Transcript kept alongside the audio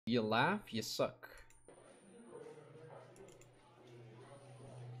You laugh, you suck.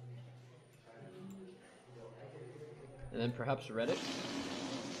 And then perhaps Reddit?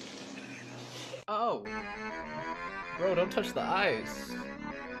 Oh! Bro, don't touch the eyes!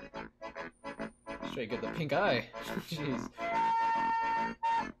 Straight get the pink eye. Jeez.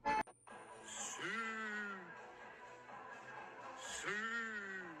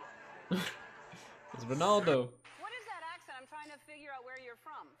 It's Ronaldo. What is that accent? I'm trying to figure out where you're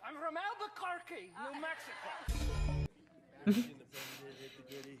from. I'm from Albuquerque, New Mexico.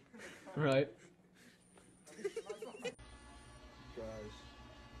 Right. Guys,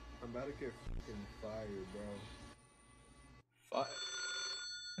 I'm about to get fucking fired, bro.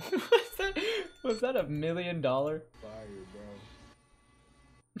 Was that $1 million? Fired,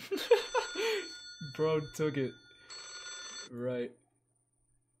 bro. Bro took it. Right.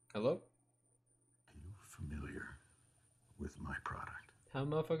 Hello? Are you familiar with my product? How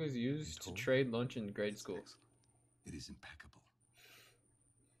motherfuckers used to trade lunch in grade school? It is impeccable.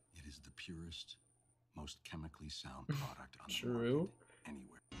 It is the purest, most chemically sound product on the market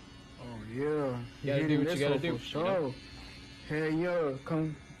anywhere. Oh yeah. You gotta do what you gotta do. Sure. Hey yo,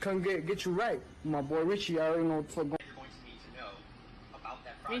 come get you right. My boy Richie already know what's going.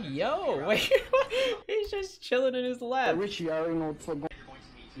 Hey, yo, wait, he's just chilling in his lab. Richie already know what's going.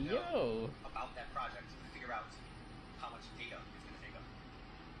 Yo. About that project to figure out how much data it's going to take up.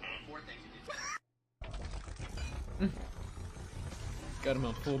 4 things you did. Got him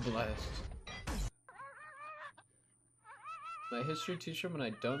on full blast. My history teacher when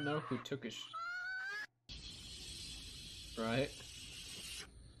I don't know who took a right?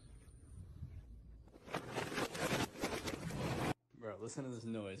 Bro, listen to this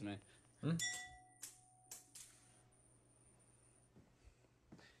noise, man. Hmm?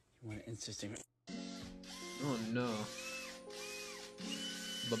 You want an interesting? Oh no.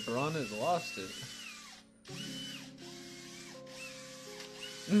 LeBron has lost it.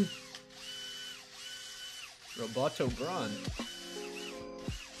 Roboto Bron.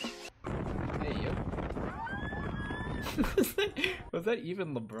 Hey yo. Was that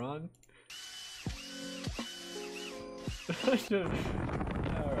even LeBron?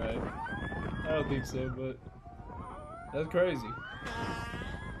 Alright. I don't think so, but that's crazy.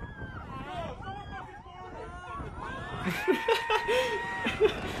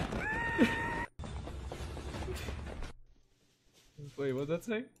 Wait, what'd that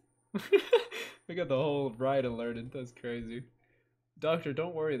say? We got the whole ride alerted. That's crazy. Doctor,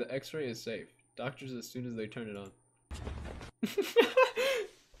 don't worry, the x-ray is safe. Doctors as soon as they turn it on.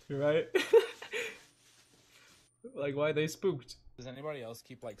 Right? Like, why they spooked? Does anybody else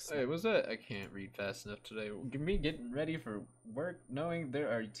keep like? Hey, what's that? I can't read fast enough today. Me getting ready for work, knowing there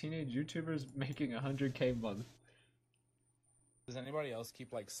are teenage YouTubers making 100K a month. Does anybody else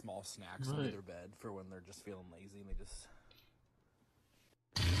keep like small snacks under their bed for when they're just feeling lazy and they just?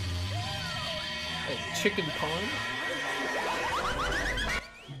 Hey, chicken corn?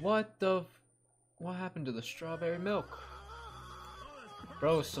 What the? What happened to the strawberry milk?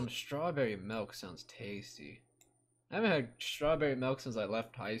 Bro, some strawberry milk sounds tasty. I haven't had strawberry milk since I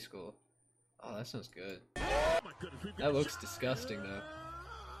left high school. Oh, that sounds good. That looks disgusting though.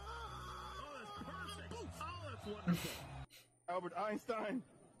 Albert Einstein.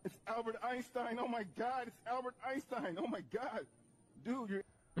 It's Albert Einstein. Oh my God, it's Albert Einstein. Oh my God, dude, you're.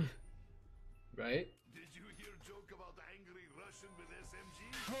 Right? Did you hear a joke about the angry Russian with SMG?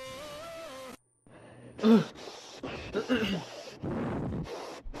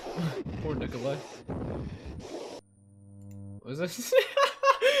 Poor Nikolai. Was this?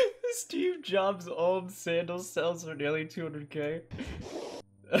 Steve Jobs' old sandals sells for nearly 200K.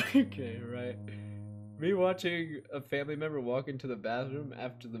 Okay, right. Me watching a family member walk into the bathroom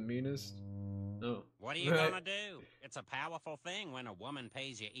after the meanest. No. What are you gonna do? It's a powerful thing when a woman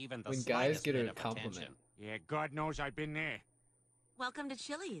pays you even the when guys slightest get bit a of compliment. attention. Yeah, God knows I've been there. Welcome to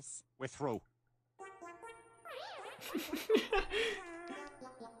Chili's. We're through.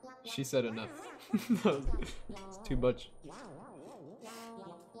 She said enough. It's too much.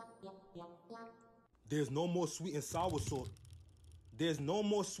 There's no more sweet and sour sauce. There's no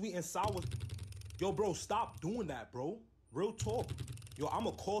more sweet and sour. Yo, bro, stop doing that, bro. Real talk. Yo, I'ma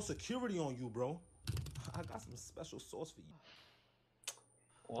call security on you, bro. I got some special sauce for you.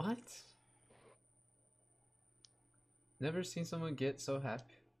 What? Never seen someone get so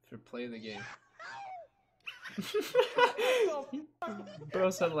happy for play the game.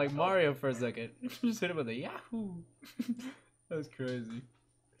 Bro sounded like Mario for a second. Just hit him with a Yahoo. That's crazy.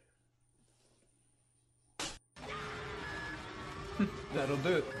 That'll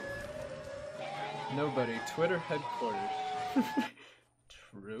do it. Nobody. Twitter headquarters.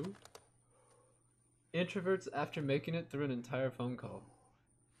 True. Introverts after making it through an entire phone call.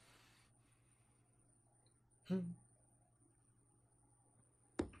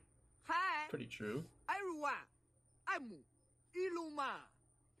 Hi. Pretty true. Everyone, I'm Elon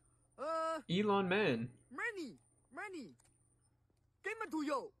Musk. Elon Man. Money. Give it to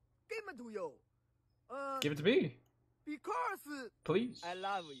you. Give it to me. Because Please. I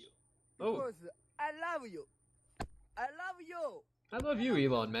love you. Oh. Because I love you. I love you. I love you,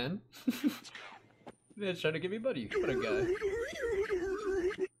 Elon Man. Man's trying to give me money. What a guy.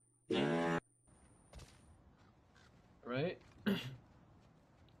 Right?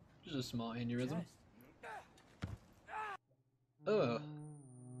 Just a small aneurysm. Ugh.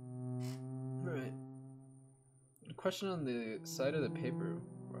 Right. The question on the side of the paper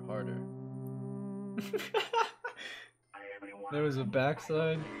were harder. There was a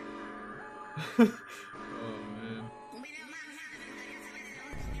backside. Oh man.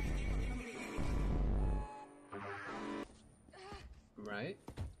 Right?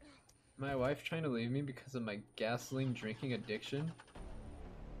 My wife trying to leave me because of my gasoline drinking addiction?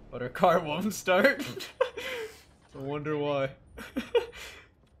 But her car won't start? I wonder why.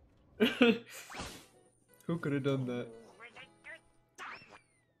 Who could have done that?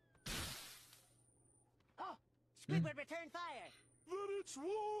 Oh, Squidward returned fire. But it's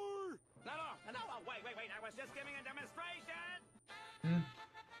war. No, wait. I was just giving a demonstration.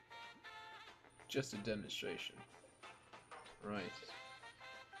 Just a demonstration. Right.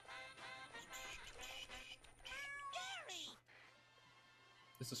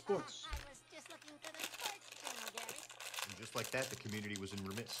 This is sports. I was just looking for the sports channel, Gary. And just like that, the community was in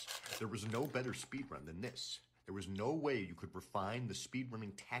remiss. There was no better speedrun than this. There was no way you could refine the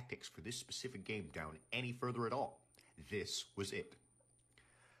speedrunning tactics for this specific game down any further at all. This was it.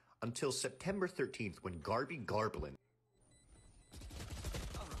 Until September 13th, when Garby Garblin...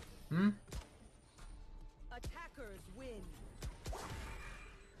 Attackers win.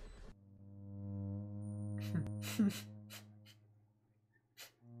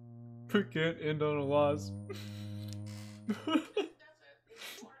 We can't end on a loss.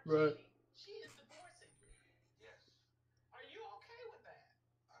 Right. She is divorcing you. Yes. Are you okay with that?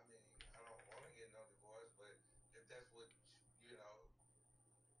 I mean, I don't want to get no divorce, but if that's what, you know,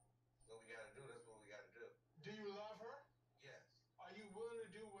 what we got to do, that's what we got to do. Do you love her? Yes. Are you willing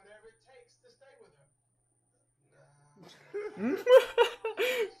to do whatever it takes to stay with her? Nah.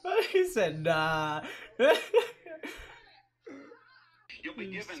 He said, nah. You'll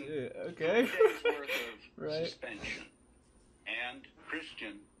be given okay. 3 days worth of Right. suspension. And,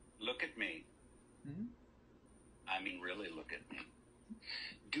 Christian, look at me. I mean, really look at me.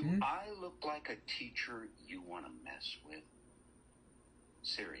 Do I look like a teacher you want to mess with?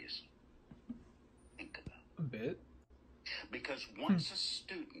 Seriously. Think about it. A bit. Because once a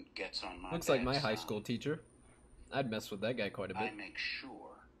student gets on my Looks like my bad high side, school teacher. I'd mess with that guy quite a bit. I make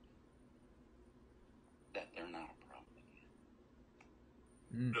sure that they're not a problem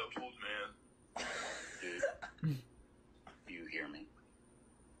again. Doubles, man. Dude, you hear me?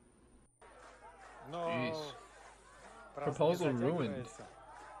 Jeez. Proposal ruined.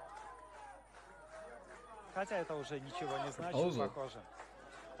 Хотя это уже ничего не значит, Proposal. похоже.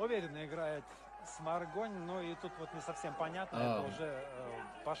 Уверенно играет с Маргонь, но и тут вот не совсем понятно, это уже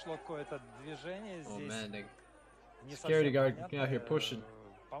пошло какое-то движение Oh здесь. man, the Не security совсем guard понятно. out here pushing.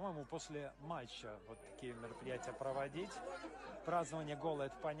 По-моему, после матча вот такие мероприятия проводить. Празднование гола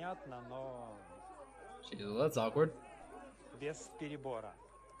это понятно, но Jeez, well, that's awkward. без перебора.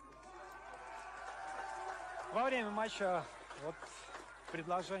 Во время матча вот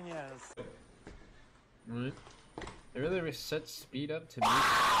предложение Right. They really reset speed up to me.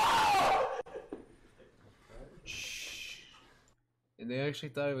 Shh. And they actually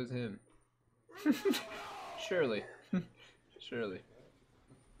thought it was him. Surely. Surely.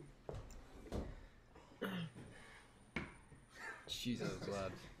 Jeez, that was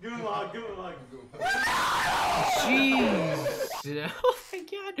loud. Give him a hug, give him a hug. Jeez! Oh my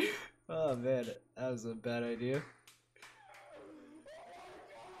god! Oh man, that was a bad idea.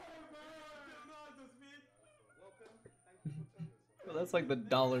 Well, that's like the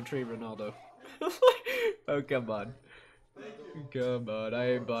Dollar Tree Ronaldo. Oh, come on. Come on,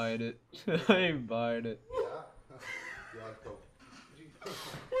 I ain't buying it. I ain't buying it.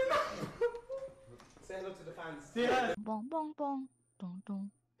 Say hello to the fans. Yeah. Bong bong bong dong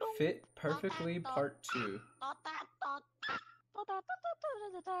dong. Fit Perfectly Part 2.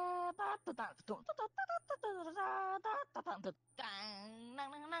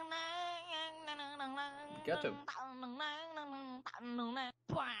 Ghetto.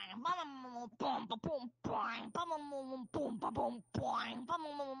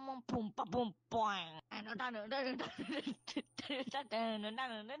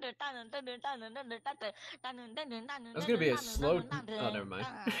 That's gonna be a slow. Oh, never mind.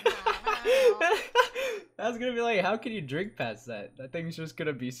 That's gonna be like, how can you drink past that? That thing's just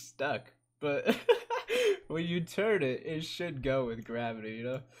gonna be stuck. But when you turn it, it should go with gravity, you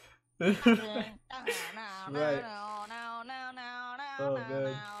know? Right. Oh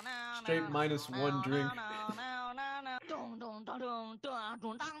man. Straight -1 drink.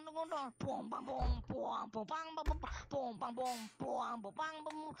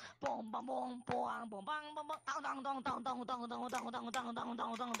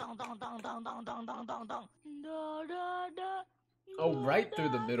 Oh, right through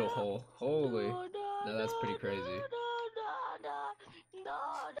the middle hole. Holy. Now that's pretty crazy.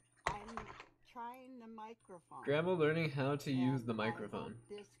 I'm trying the microphone. Grandma learning how to use the I microphone. hope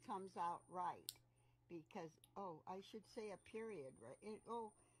this comes out right, because I should say a period, right?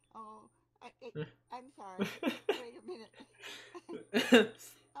 I'm sorry. Wait a minute.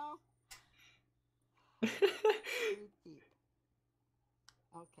 Oh. Deep.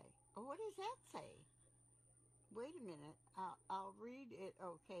 Okay. Oh, what does that say? Wait a minute. I'll read it.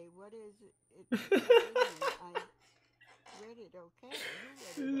 Okay. What is it? Wait a minute. I read it. Okay.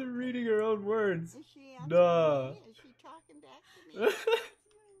 She's reading her own words. Is she answering Duh. me? Is she talking back to me?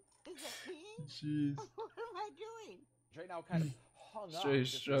 Is that me? Jeez. What am I doing? Right now, kind of hung up. Straight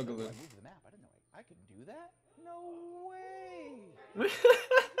just struggling. I moved the map. I didn't know I could do that. No way.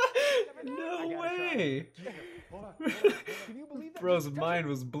 No way. Hold on. Can you believe that? Bro's mind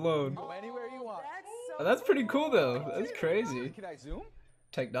was blown. Go anywhere you want. Oh, that's pretty cool though. That's crazy. Can I zoom?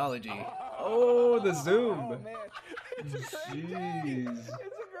 Technology. Oh, the zoom. Oh man, it's a great day. Jeez. It's a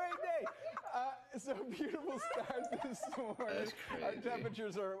great day. So beautiful start this morning. Our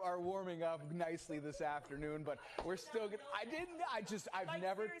temperatures are warming up nicely this afternoon, but we're still gonna.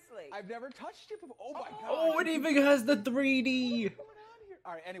 I've never touched it before. Oh my god. Oh, it even has the 3D.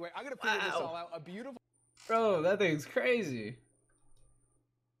 All right. Anyway, I'm gonna figure this all out. A beautiful. Bro, that thing's crazy.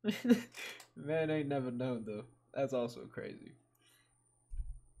 Man ain't never known though. That's also crazy.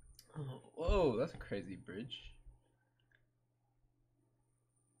 Oh, whoa, that's a crazy bridge.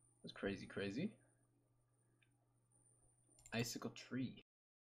 That's crazy, crazy. Icicle tree.